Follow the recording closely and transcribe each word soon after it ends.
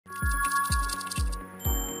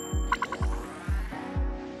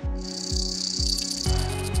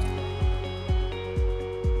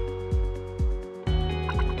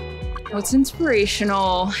What's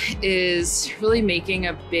inspirational is really making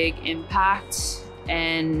a big impact,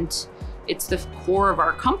 and it's the core of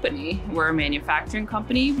our company. We're a manufacturing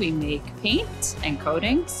company. We make paint and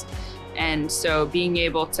coatings. And so being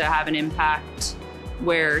able to have an impact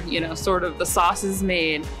where, you know, sort of the sauce is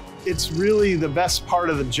made. It's really the best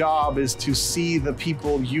part of the job is to see the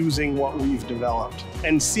people using what we've developed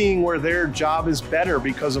and seeing where their job is better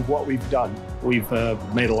because of what we've done. We've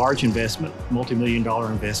made a large investment,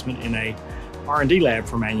 multi-million-dollar investment in a R&D lab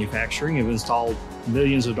for manufacturing. We've installed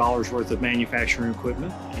millions of dollars worth of manufacturing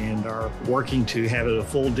equipment and are working to have it a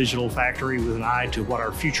full digital factory with an eye to what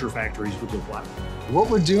our future factories would look like.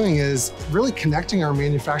 What we're doing is really connecting our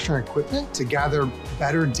manufacturing equipment to gather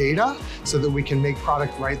better data so that we can make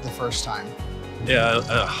product right the first time. Yeah,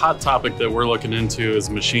 a hot topic that we're looking into is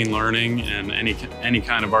machine learning and any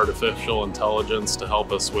kind of artificial intelligence to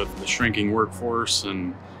help us with the shrinking workforce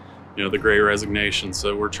and, you know, the Great Resignation.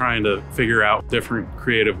 So we're trying to figure out different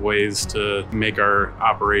creative ways to make our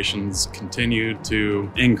operations continue to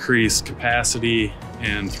increase capacity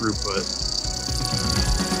and throughput.